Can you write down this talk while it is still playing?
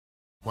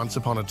Once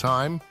upon a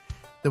time,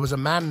 there was a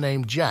man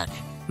named Jack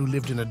who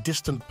lived in a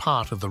distant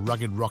part of the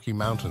rugged Rocky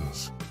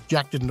Mountains.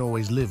 Jack didn't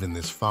always live in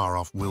this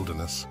far-off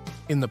wilderness.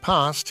 In the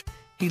past,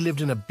 he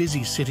lived in a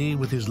busy city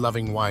with his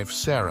loving wife,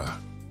 Sarah.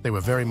 They were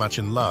very much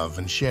in love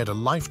and shared a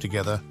life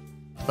together,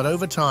 but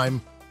over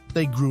time,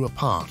 they grew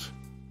apart,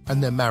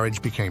 and their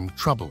marriage became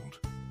troubled.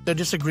 Their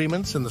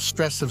disagreements and the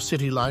stress of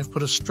city life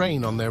put a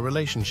strain on their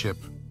relationship.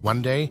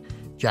 One day,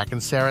 Jack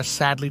and Sarah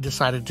sadly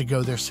decided to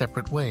go their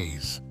separate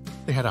ways.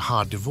 They had a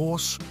hard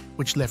divorce,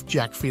 which left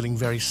Jack feeling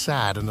very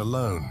sad and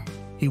alone.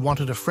 He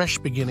wanted a fresh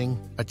beginning,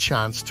 a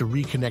chance to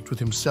reconnect with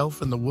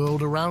himself and the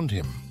world around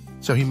him.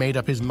 So he made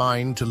up his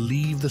mind to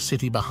leave the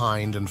city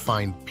behind and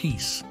find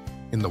peace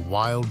in the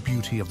wild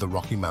beauty of the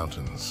Rocky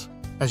Mountains.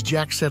 As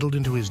Jack settled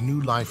into his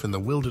new life in the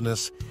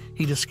wilderness,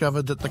 he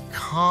discovered that the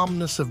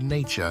calmness of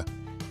nature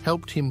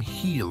helped him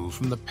heal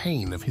from the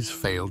pain of his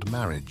failed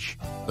marriage.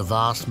 The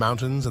vast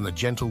mountains and the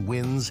gentle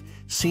winds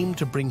seemed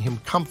to bring him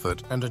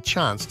comfort and a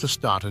chance to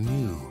start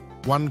anew.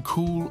 One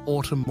cool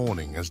autumn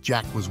morning, as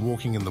Jack was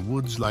walking in the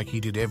woods like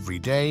he did every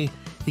day,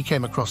 he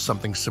came across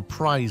something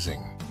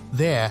surprising.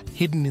 There,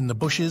 hidden in the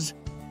bushes,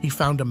 he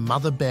found a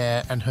mother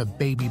bear and her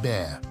baby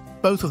bear.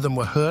 Both of them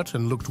were hurt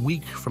and looked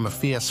weak from a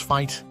fierce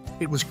fight.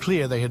 It was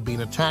clear they had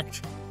been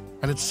attacked,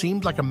 and it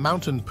seemed like a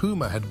mountain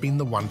puma had been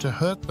the one to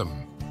hurt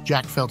them.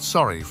 Jack felt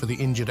sorry for the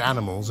injured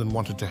animals and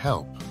wanted to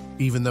help.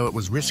 Even though it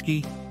was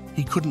risky,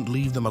 he couldn't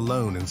leave them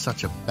alone in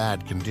such a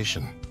bad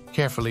condition.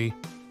 Carefully,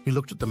 he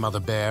looked at the mother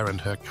bear and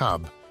her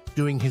cub,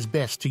 doing his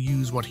best to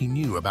use what he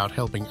knew about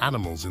helping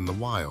animals in the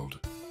wild.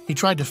 He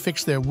tried to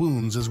fix their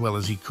wounds as well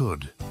as he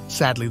could.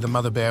 Sadly, the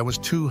mother bear was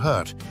too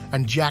hurt,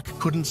 and Jack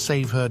couldn't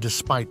save her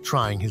despite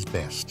trying his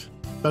best.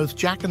 Both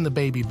Jack and the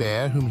baby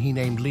bear, whom he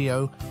named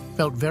Leo,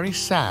 felt very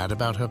sad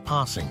about her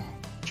passing.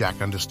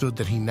 Jack understood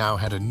that he now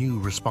had a new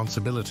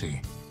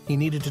responsibility. He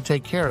needed to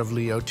take care of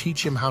Leo,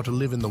 teach him how to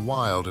live in the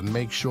wild, and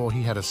make sure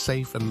he had a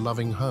safe and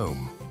loving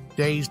home.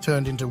 Days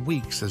turned into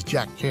weeks as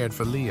Jack cared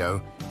for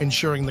Leo,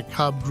 ensuring the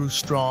cub grew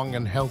strong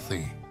and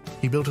healthy.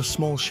 He built a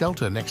small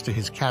shelter next to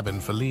his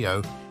cabin for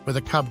Leo, where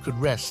the cub could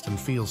rest and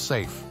feel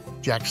safe.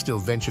 Jack still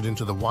ventured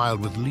into the wild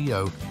with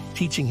Leo,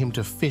 teaching him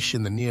to fish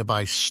in the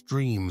nearby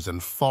streams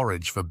and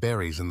forage for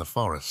berries in the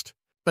forest.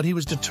 But he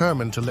was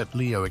determined to let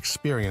Leo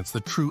experience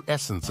the true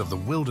essence of the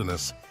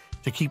wilderness,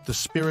 to keep the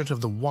spirit of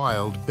the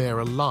wild bear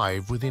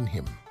alive within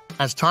him.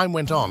 As time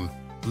went on,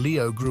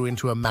 Leo grew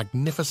into a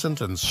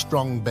magnificent and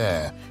strong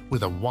bear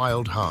with a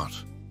wild heart.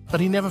 But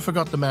he never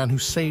forgot the man who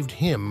saved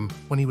him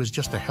when he was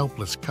just a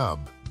helpless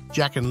cub.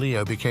 Jack and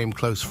Leo became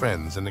close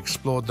friends and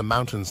explored the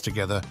mountains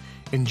together,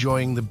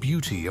 enjoying the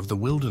beauty of the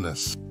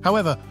wilderness.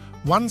 However,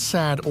 one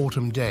sad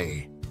autumn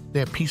day,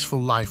 their peaceful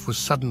life was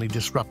suddenly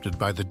disrupted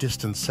by the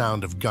distant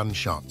sound of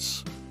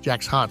gunshots.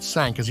 Jack's heart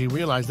sank as he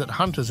realized that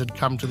hunters had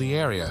come to the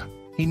area.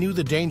 He knew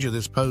the danger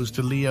this posed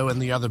to Leo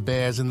and the other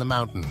bears in the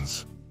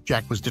mountains.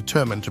 Jack was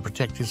determined to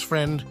protect his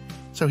friend,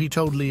 so he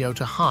told Leo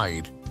to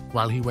hide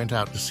while he went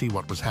out to see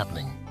what was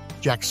happening.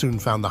 Jack soon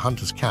found the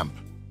hunters' camp,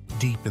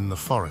 deep in the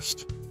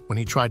forest. When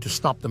he tried to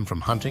stop them from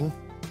hunting,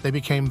 they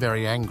became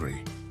very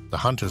angry. The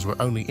hunters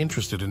were only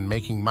interested in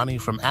making money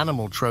from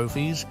animal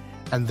trophies,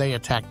 and they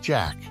attacked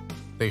Jack.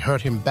 They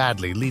hurt him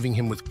badly, leaving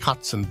him with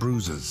cuts and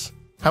bruises.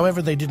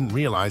 However, they didn't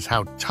realize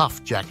how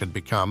tough Jack had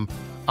become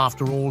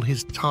after all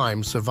his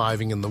time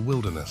surviving in the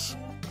wilderness.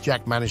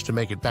 Jack managed to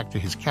make it back to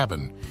his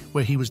cabin,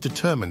 where he was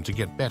determined to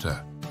get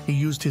better. He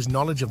used his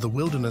knowledge of the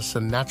wilderness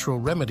and natural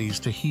remedies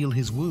to heal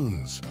his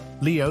wounds.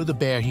 Leo, the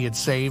bear he had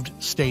saved,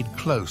 stayed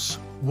close,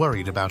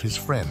 worried about his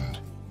friend.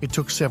 It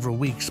took several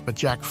weeks, but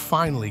Jack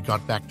finally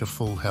got back to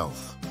full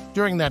health.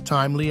 During that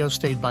time, Leo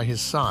stayed by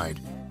his side,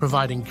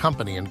 providing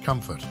company and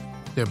comfort.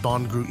 Their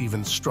bond grew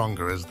even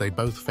stronger as they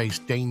both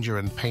faced danger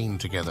and pain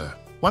together.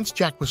 Once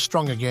Jack was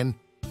strong again,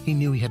 he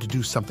knew he had to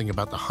do something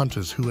about the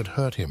hunters who had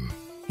hurt him.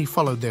 He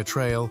followed their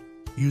trail,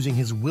 using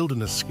his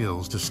wilderness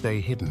skills to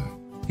stay hidden.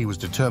 He was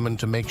determined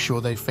to make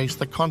sure they faced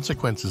the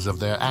consequences of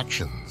their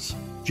actions.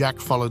 Jack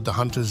followed the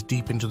hunters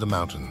deep into the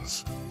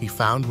mountains. He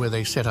found where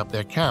they set up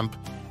their camp,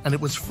 and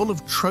it was full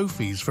of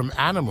trophies from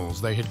animals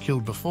they had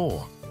killed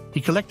before. He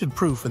collected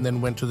proof and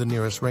then went to the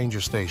nearest ranger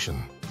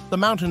station. The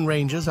mountain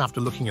rangers,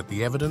 after looking at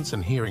the evidence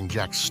and hearing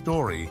Jack's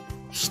story,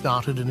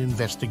 started an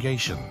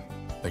investigation.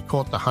 They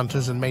caught the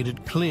hunters and made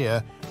it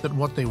clear that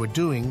what they were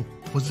doing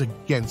was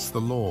against the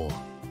law.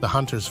 The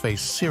hunters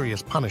faced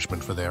serious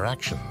punishment for their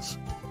actions.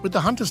 With the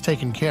hunters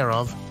taken care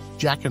of,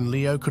 Jack and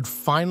Leo could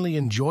finally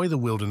enjoy the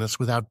wilderness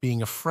without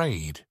being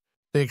afraid.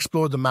 They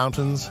explored the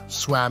mountains,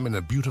 swam in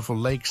the beautiful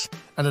lakes,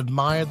 and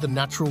admired the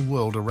natural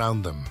world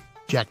around them.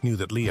 Jack knew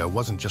that Leo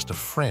wasn't just a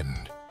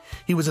friend.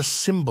 He was a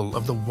symbol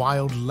of the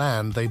wild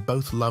land they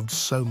both loved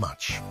so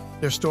much.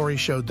 Their story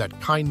showed that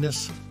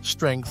kindness,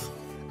 strength,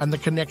 and the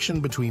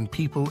connection between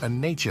people and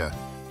nature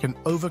can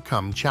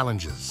overcome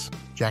challenges.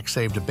 Jack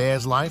saved a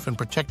bear's life and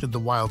protected the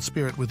wild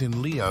spirit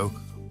within Leo,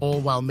 all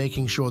while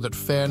making sure that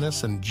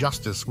fairness and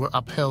justice were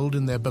upheld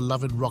in their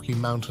beloved Rocky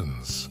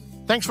Mountains.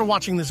 Thanks for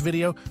watching this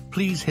video.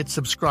 Please hit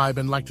subscribe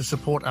and like to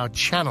support our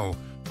channel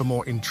for For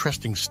more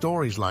interesting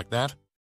stories like that,